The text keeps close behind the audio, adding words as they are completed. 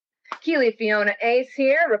Keely Fiona Ace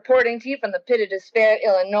here, reporting to you from the pit of despair,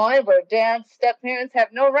 Illinois, where dads, step-parents have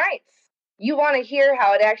no rights. You want to hear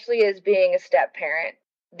how it actually is being a step-parent?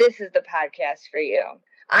 This is the podcast for you.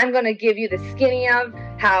 I'm going to give you the skinny of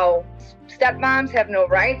how stepmoms have no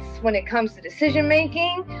rights when it comes to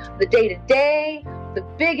decision-making, the day-to-day, the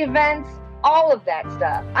big events, all of that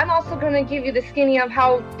stuff. I'm also going to give you the skinny of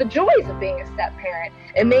how the joys of being a step-parent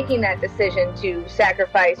and making that decision to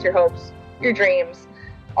sacrifice your hopes, your dreams,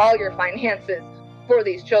 all your finances for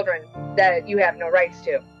these children that you have no rights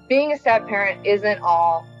to. Being a step-parent isn't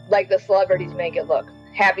all like the celebrities make it look.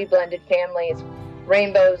 Happy blended families,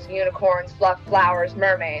 rainbows, unicorns, fluff flowers,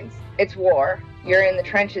 mermaids. It's war. You're in the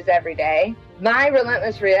trenches every day. My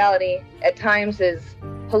relentless reality at times is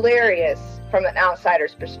hilarious from an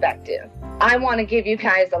outsider's perspective. I want to give you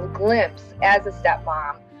guys a glimpse as a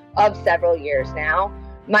stepmom of several years now.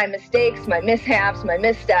 My mistakes, my mishaps, my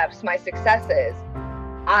missteps, my successes.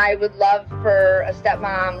 I would love for a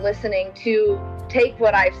stepmom listening to take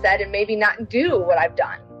what I've said and maybe not do what I've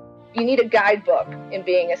done. You need a guidebook in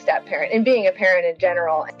being a step-parent and being a parent in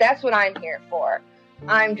general. That's what I'm here for.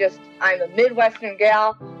 I'm a Midwestern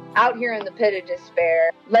gal out here in the pit of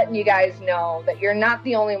despair, letting you guys know that you're not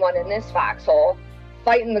the only one in this foxhole,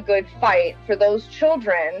 fighting the good fight for those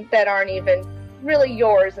children that aren't even really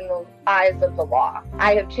yours in the eyes of the law.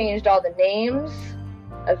 I have changed all the names,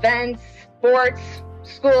 events, sports,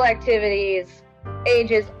 school activities,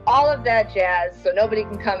 ages, all of that jazz, so nobody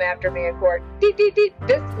can come after me in court.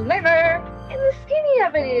 Disclaimer! And the skinny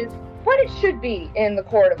of it is, what it should be in the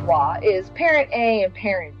court of law is parent A and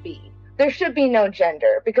parent B. There should be no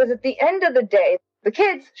gender, because at the end of the day, the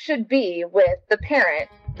kids should be with the parent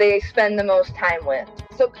they spend the most time with.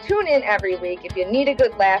 So tune in every week if you need a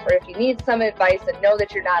good laugh or if you need some advice, and know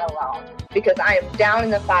that you're not alone, because I am down in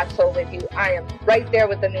the foxhole with you. I am right there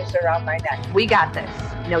with the noose around my neck. We got this.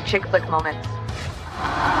 No chick flick moments.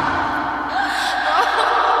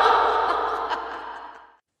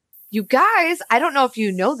 You guys, I don't know if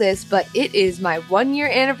you know this, but it is my 1-year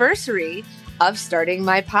anniversary of starting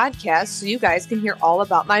my podcast, so you guys can hear all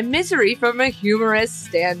about my misery from a humorous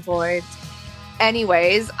standpoint.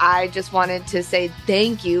 Anyways, I just wanted to say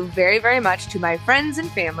thank you very, very much to my friends and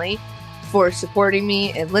family for supporting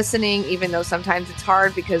me and listening, even though sometimes it's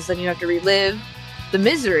hard because then you have to relive the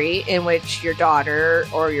misery in which your daughter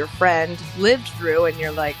or your friend lived through, and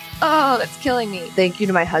you're like, oh, that's killing me. Thank you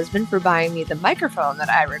to my husband for buying me the microphone that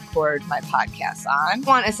I record my podcasts on. I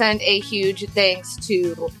want to send a huge thanks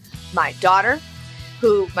to my daughter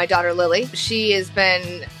Lily. She has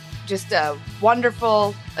been just a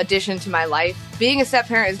wonderful addition to my life. Being a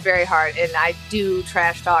step-parent is very hard, and I do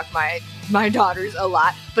trash talk my daughters a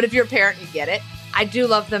lot. But if you're a parent, you get it. I do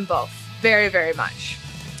love them both very, very much.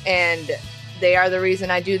 And they are the reason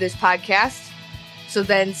I do this podcast. So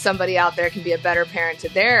then somebody out there can be a better parent to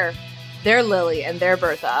their Lily and their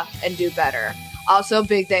Bertha and do better. Also,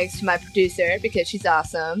 big thanks to my producer, because she's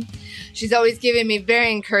awesome. She's always giving me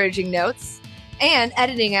very encouraging notes and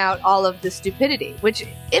editing out all of the stupidity, which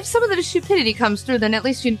if some of the stupidity comes through, then at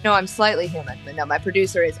least you know I'm slightly human. But no, my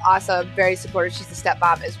producer is awesome, very supportive. She's a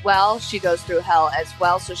stepmom as well. She goes through hell as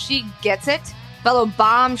well, so she gets it. Fellow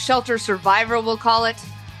bomb shelter survivor, we'll call it.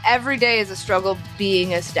 Every day is a struggle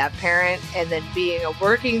being a step-parent, and then being a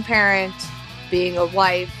working parent, being a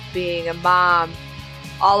wife, being a mom,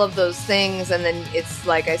 all of those things. And then it's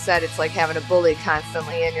like I said, it's like having a bully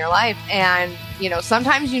constantly in your life. And, you know,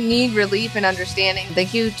 sometimes you need relief and understanding.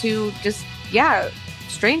 Thank you to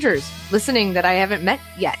strangers listening that I haven't met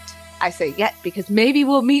yet. I say yet because maybe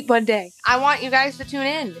we'll meet one day. I want you guys to tune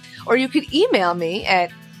in, or you could email me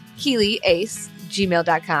at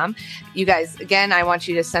KeelyAce@gmail.com. You guys, again, I want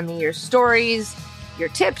you to send me your stories, your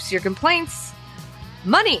tips, your complaints,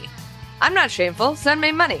 money. I'm not shameful. Send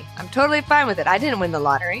me money. I'm totally fine with it. I didn't win the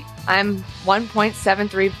lottery. I'm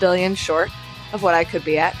 1.73 billion short of what I could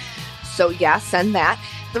be at. So yeah, send that.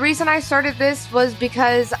 The reason I started this was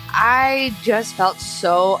because I just felt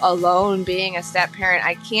so alone being a step-parent.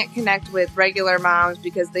 I can't connect with regular moms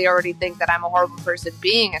because they already think that I'm a horrible person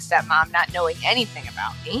being a stepmom, not knowing anything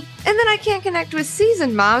about me. And then I can't connect with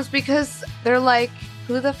seasoned moms because they're like,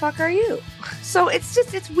 who the fuck are you? So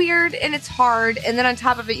it's weird and it's hard. And then on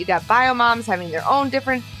top of it, you got bio moms having their own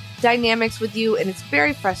different dynamics with you, and it's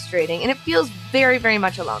very frustrating and it feels very, very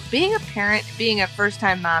much alone. Being a parent, being a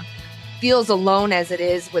first-time mom, feels alone as it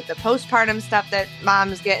is with the postpartum stuff that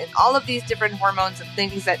moms get and all of these different hormones and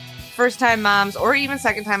things that first-time moms or even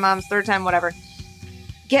second-time moms, third-time, whatever,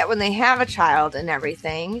 get when they have a child and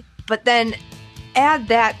everything. But then add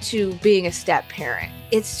that to being a step-parent.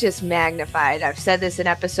 It's just magnified. I've said this in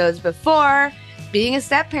episodes before. Being a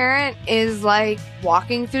step parent is like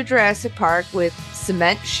walking through Jurassic Park with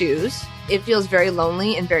cement shoes. It feels very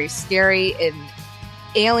lonely and very scary and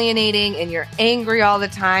alienating, and you're angry all the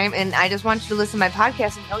time. And I just want you to listen to my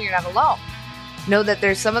podcast and know you're not alone. Know that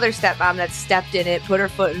there's some other stepmom that stepped in it, put her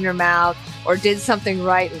foot in her mouth, or did something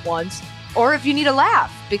right once. Or if you need a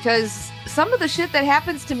laugh, because some of the shit that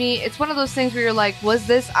happens to me, it's one of those things where you're like, was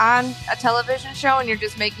this on a television show and you're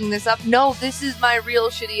just making this up? No, this is my real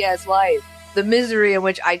shitty ass life. The misery in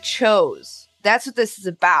which I chose. That's what this is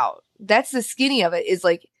about. That's the skinny of it, is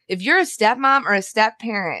like, if you're a stepmom or a step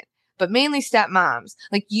parent, but mainly stepmoms,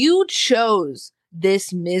 like, you chose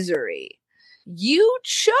this misery. You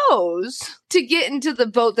chose to get into the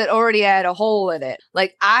boat that already had a hole in it.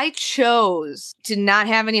 Like, I chose to not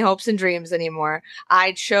have any hopes and dreams anymore.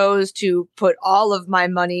 I chose to put all of my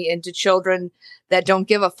money into children that don't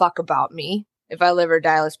give a fuck about me. If I live or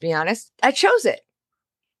die, let's be honest. I chose it.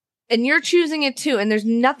 And you're choosing it too. And there's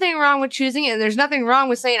nothing wrong with choosing it. And there's nothing wrong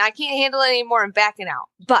with saying, I can't handle it anymore and backing out.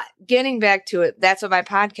 But getting back to it, that's what my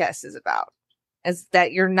podcast is about. Is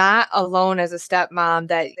that you're not alone as a stepmom,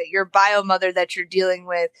 that your bio mother that you're dealing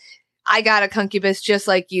with, I got a concubus just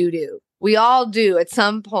like you do. We all do at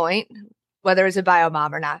some point, whether it's a bio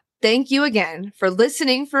mom or not. Thank you again for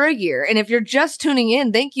listening for a year. And if you're just tuning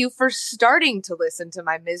in, thank you for starting to listen to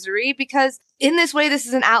my misery, because in this way, this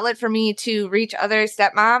is an outlet for me to reach other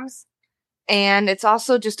stepmoms. And it's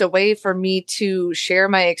also just a way for me to share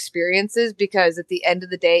my experiences, because at the end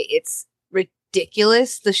of the day, it's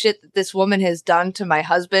ridiculous, the shit that this woman has done to my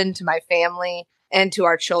husband, to my family, and to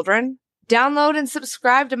our children. Download and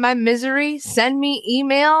subscribe to my misery. Send me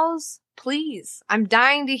emails, please. I'm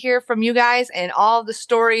dying to hear from you guys and all the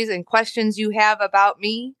stories and questions you have about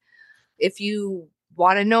me. If you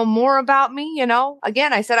want to know more about me,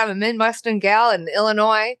 again, I said I'm a Midwestern gal in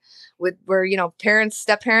Illinois where,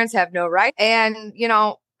 step parents have no right. And,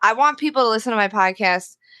 I want people to listen to my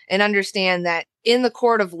podcast and understand that in the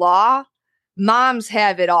court of law, moms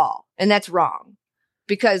have it all. And that's wrong,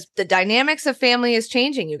 because the dynamics of family is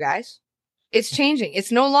changing, you guys. It's changing.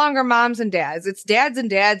 It's no longer moms and dads. It's dads and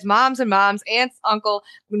dads, moms and moms, aunts, uncle,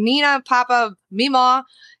 Nina, Papa, Mima.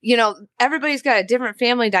 Everybody's got a different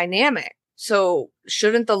family dynamic. So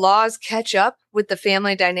shouldn't the laws catch up with the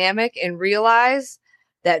family dynamic and realize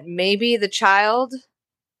that maybe the child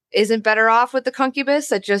isn't better off with the concubus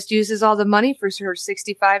that just uses all the money for her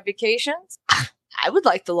 65 vacations? I would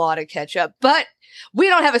like the law to catch up, but we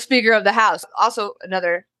don't have a Speaker of the House. Also,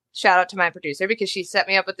 another shout out to my producer, because she set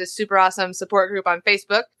me up with this super awesome support group on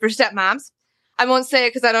Facebook for stepmoms. I won't say it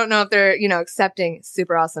because I don't know if they're, accepting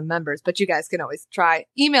super awesome members, but you guys can always try.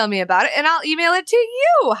 Email me about it and I'll email it to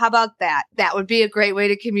you. How about that? That would be a great way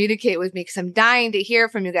to communicate with me, because I'm dying to hear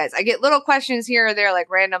from you guys. I get little questions here or there, like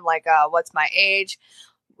random, like, what's my age?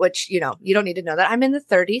 Which, you don't need to know that. I'm in the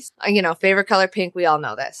 30s. Favorite color pink. We all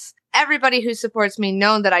know this. Everybody who supports me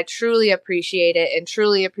know that I truly appreciate it and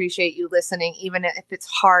truly appreciate you listening, even if it's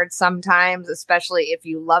hard sometimes, especially if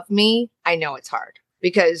you love me. I know it's hard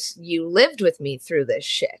because you lived with me through this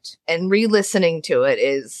shit, and re-listening to it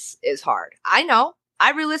is hard. I know.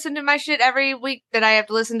 I re-listen to my shit every week that I have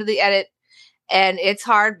to listen to the edit, and it's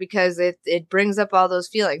hard because it brings up all those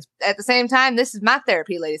feelings. At the same time, this is my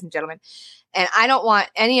therapy, ladies and gentlemen, and I don't want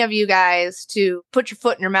any of you guys to put your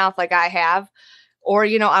foot in your mouth like I have. Or,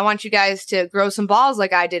 I want you guys to grow some balls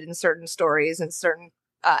like I did in certain stories and certain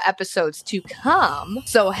episodes to come.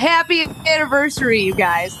 So happy anniversary, you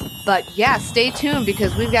guys. But yeah, stay tuned,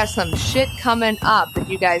 because we've got some shit coming up that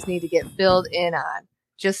you guys need to get filled in on.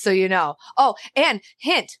 Just so you know. Oh, and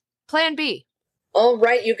hint, Plan B. All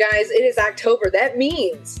right, you guys, it is October. That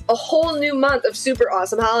means a whole new month of super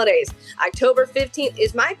awesome holidays. October 15th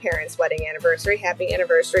is my parents' wedding anniversary. Happy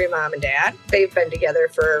anniversary, Mom and Dad. They've been together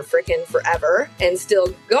for freaking forever and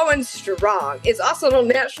still going strong. It's also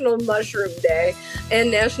National Mushroom Day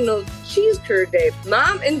and National Cheese Curd Day.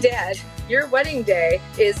 Mom and Dad, your wedding day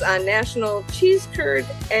is on National Cheese Curd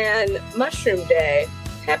and Mushroom Day.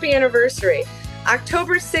 Happy anniversary.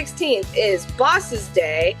 October 16th is Boss's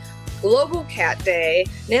Day, Global Cat Day,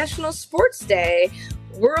 National Sports Day,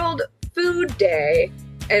 World Food Day,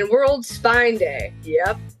 and World Spine Day.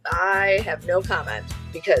 Yep, I have no comment,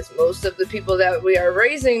 because most of the people that we are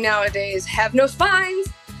raising nowadays have no spines.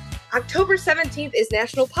 October 17th is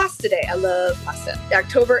National Pasta Day. I love pasta.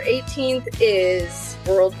 October 18th is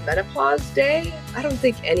World Menopause Day. I don't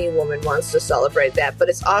think any woman wants to celebrate that, but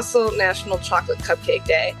it's also National Chocolate Cupcake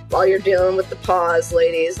Day. While you're dealing with the pause,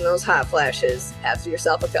 ladies, and those hot flashes, have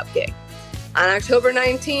yourself a cupcake. On October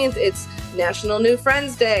 19th, it's National New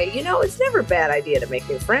Friends Day. It's never a bad idea to make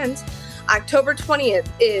new friends. October 20th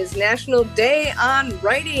is National Day on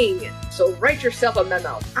Writing. So write yourself a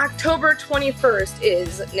memo. October 21st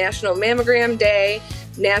is National Mammogram Day,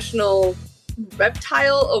 National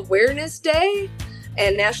Reptile Awareness Day,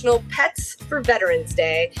 and National Pets for Veterans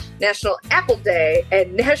Day, National Apple Day,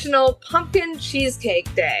 and National Pumpkin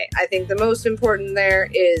Cheesecake Day. I think the most important there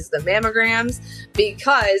is the mammograms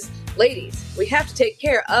because, ladies, we have to take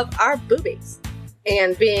care of our boobies.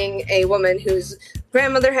 And being a woman whose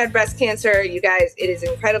grandmother had breast cancer, you guys, it is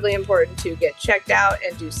incredibly important to get checked out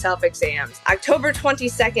and do self-exams. October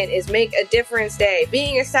 22nd is Make a Difference Day.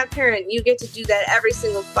 Being a step-parent, you get to do that every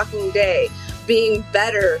single fucking day. Being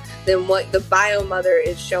better than what the bio mother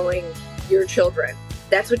is showing your children.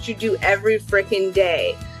 That's what you do every freaking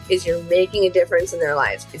day, is you're making a difference in their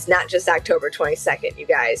lives. It's not just October 22nd, you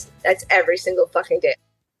guys. That's every single fucking day.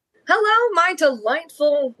 Hello, my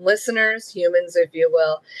delightful listeners, humans, if you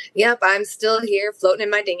will. Yep, I'm still here floating in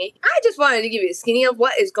my dinghy. I just wanted to give you a skinny of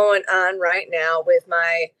what is going on right now with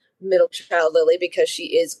my middle child, Lily, because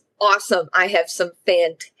she is awesome. I have some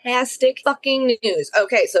fantastic fucking news.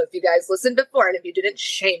 Okay, so if you guys listened before, and if you didn't,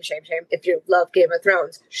 shame. If you love Game of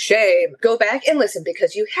Thrones, shame. Go back and listen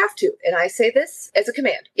because you have to. And I say this as a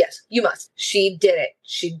command. Yes, you must. She did it.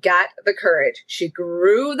 She got the courage. She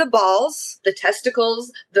grew the balls, the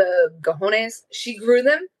testicles, the cojones. She grew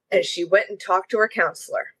them and she went and talked to her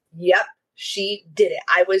counselor. Yep, she did it.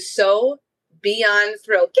 I was so beyond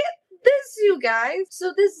thrilled. Get this, you guys.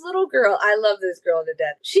 So this little girl, I love this girl to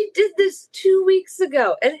death. She did this 2 weeks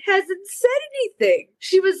ago and hasn't said anything.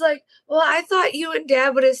 She was like, well, I thought you and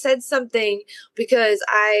Dad would have said something because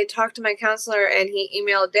I talked to my counselor and he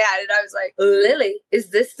emailed Dad. And I was like, Lily, is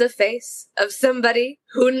this the face of somebody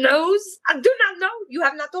who knows? I do not know. You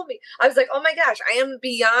have not told me. I was like, oh my gosh, I am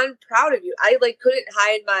beyond proud of you. I couldn't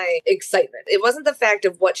hide my excitement. It wasn't the fact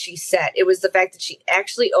of what she said. It was the fact that she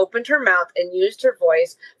actually opened her mouth and used her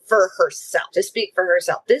voice for herself, to speak for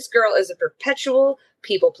herself. This girl is a perpetual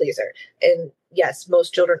people pleaser. And yes,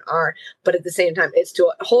 most children are, but at the same time, it's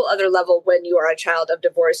to a whole other level when you are a child of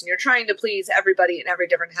divorce and you're trying to please everybody in every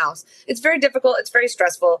different house. It's very difficult. It's very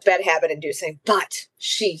stressful, bad habit inducing, but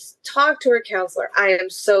she talked to her counselor. I am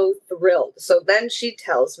so thrilled. So then she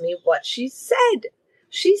tells me what she said.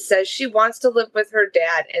 She says she wants to live with her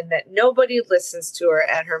dad and that nobody listens to her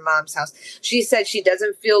at her mom's house. She said she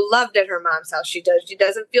doesn't feel loved at her mom's house. She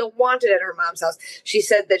doesn't feel wanted at her mom's house. She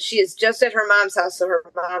said that she is just at her mom's house so her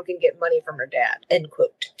mom can get money from her dad. End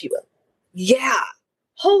quote, if you will. Yeah.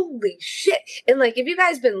 Holy shit. And if you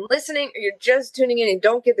guys been listening or you're just tuning in and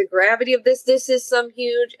don't get the gravity of this is some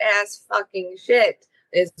huge ass fucking shit.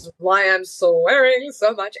 It's why I'm swearing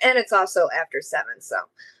so much. And it's also after 7, so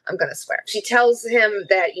I'm going to swear. She tells him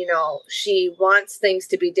that, she wants things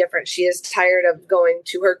to be different. She is tired of going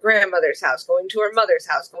to her grandmother's house, going to her mother's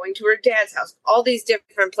house, going to her dad's house, all these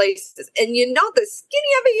different places. And the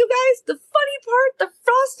skinny of it, you guys, the funny part, the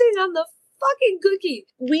frosting on the fucking cookie.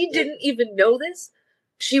 We didn't even know this.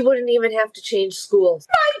 She wouldn't even have to change schools.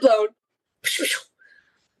 Mind blown.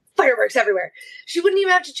 Fireworks everywhere. She wouldn't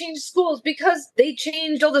even have to change schools because they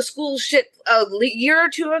changed all the school shit a year or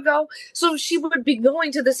 2 ago. So she would be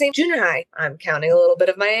going to the same junior high. I'm counting a little bit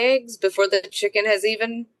of my eggs before the chicken has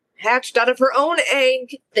even hatched out of her own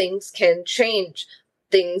egg. Things can change.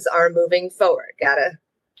 Things are moving forward. Gotta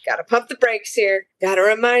pump the brakes here. Gotta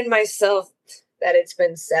remind myself that it's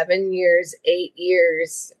been 7 years, 8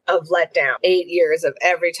 years of letdown, 8 years of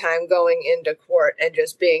every time going into court and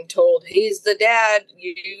just being told, he's the dad,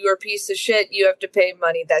 you're a piece of shit, you have to pay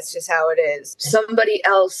money. That's just how it is. Somebody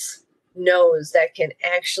else knows that can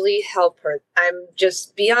actually help her. I'm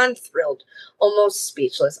just beyond thrilled, almost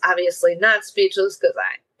speechless. Obviously not speechless because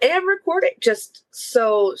I am recording. Just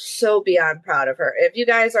so beyond proud of her. If you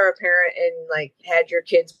guys are a parent and had your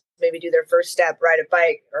kids maybe do their first step, ride a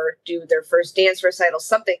bike, or do their first dance recital,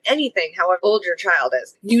 something, anything, however old your child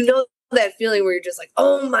is. You know that feeling where you're just like,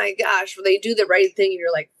 oh my gosh, when they do the right thing and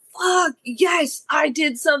you're like, fuck, yes, I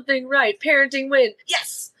did something right. Parenting win.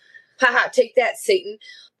 Yes. Haha, take that, Satan.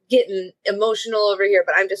 Getting emotional over here,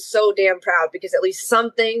 but I'm just so damn proud because at least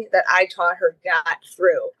something that I taught her got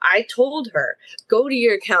through. I told her, go to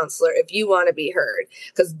your counselor if you want to be heard,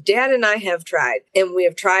 because Dad and I have tried and we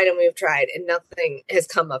have tried and nothing has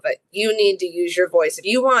come of it. You need to use your voice. If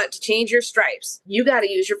you want to change your stripes, you got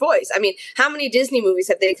to use your voice. I mean, how many Disney movies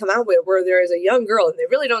have they come out with where there is a young girl and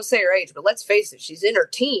they really don't say her age, but let's face it, she's in her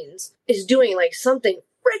teens, is doing something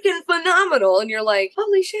freaking phenomenal, and you're like,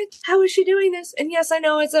 holy shit, how is she doing this? And yes, I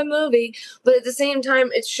know it's a movie, but at the same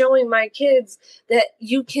time, it's showing my kids that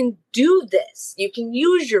you can do this. You can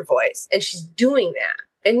use your voice, and she's doing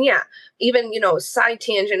that. And yeah, even, side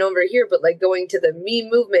tangent over here, but like going to the Me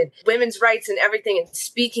movement, women's rights and everything and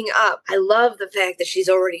speaking up. I love the fact that she's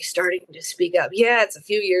already starting to speak up. Yeah, it's a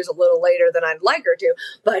few years a little later than I'd like her to,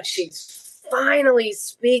 but she's finally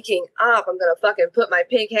speaking up. I'm going to fucking put my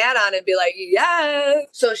pink hat on and be like, yes.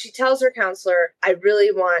 So she tells her counselor, I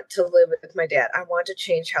really want to live with my dad. I want to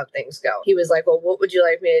change how things go. He was like, well, what would you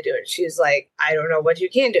like me to do? And she's like, I don't know what you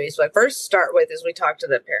can do. He's like, first start with is we talk to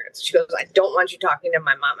the parents. She goes, I don't want you talking to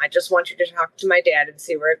my mom. I just want you to talk to my dad and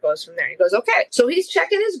see where it goes from there. He goes, okay. So he's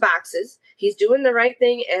checking his boxes. He's doing the right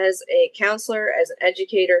thing as a counselor, as an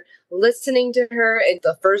educator, listening to her. And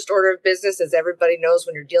the first order of business, as everybody knows,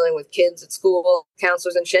 when you're dealing with kids at school,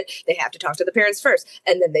 counselors and shit, they have to talk to the parents first.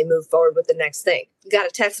 And then they move forward with the next thing. Got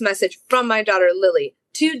a text message from my daughter, Lily,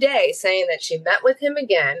 today saying that she met with him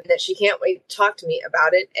again, that she can't wait to talk to me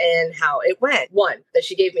about it and how it went. One, that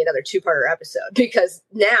she gave me another 2-parter episode, because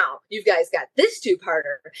now you guys got this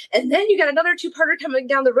 2-parter and then you got another 2-parter coming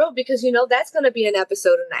down the road, because that's going to be an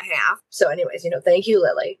episode and a half. So anyways, thank you,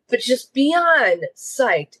 Lily. But just beyond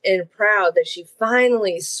psyched and proud that she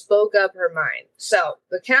finally spoke up her mind. So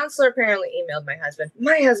the counselor apparently emailed my husband.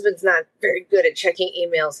 My husband's not very good at checking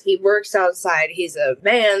emails. He works outside. He's a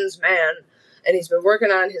man's man. And he's been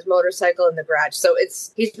working on his motorcycle in the garage. So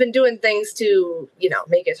he's been doing things to,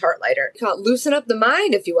 make his heart lighter. Loosen up the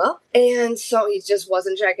mind, if you will. And so he just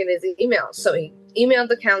wasn't checking his emails. So he emailed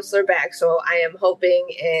the counselor back. So I am hoping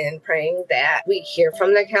and praying that we hear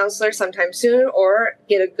from the counselor sometime soon, or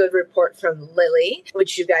get a good report from Lily,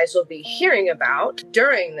 which you guys will be hearing about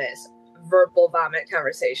during this verbal vomit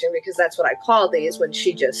conversation, because that's what I call these, when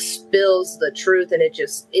she just spills the truth and it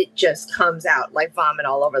just comes out like vomit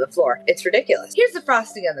all over the floor. It's ridiculous. Here's the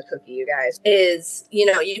frosting on the cookie, you guys, is,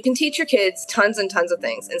 you can teach your kids tons and tons of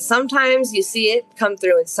things, and sometimes you see it come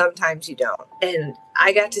through and sometimes you don't. And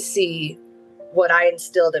I got to see what I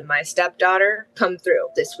instilled in my stepdaughter come through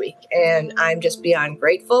this week. And I'm just beyond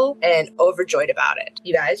grateful and overjoyed about it.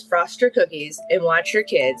 You guys, frost your cookies and watch your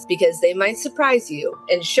kids, because they might surprise you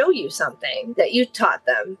and show you something that you taught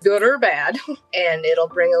them, good or bad, and it'll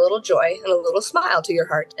bring a little joy and a little smile to your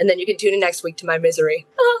heart. And then you can tune in next week to my misery.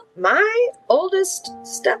 My oldest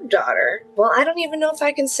stepdaughter, well, I don't even know if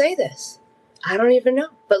I can say this. I don't even know.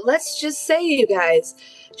 But let's just say, you guys,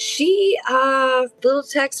 she, little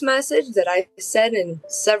text message that I said in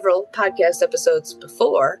several podcast episodes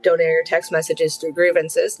before, don't air your text messages through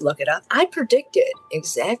grievances, look it up. I predicted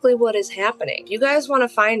exactly what is happening. If you guys want to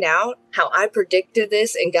find out how I predicted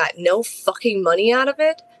this and got no fucking money out of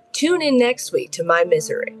it, tune in next week to my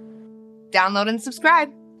misery. Download and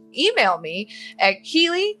subscribe. Email me at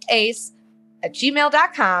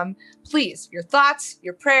KeelyAce@gmail.com. Please, your thoughts,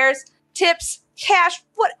 your prayers, tips, cash,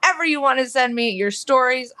 whatever you want to send me, your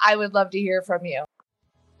stories, I would love to hear from you.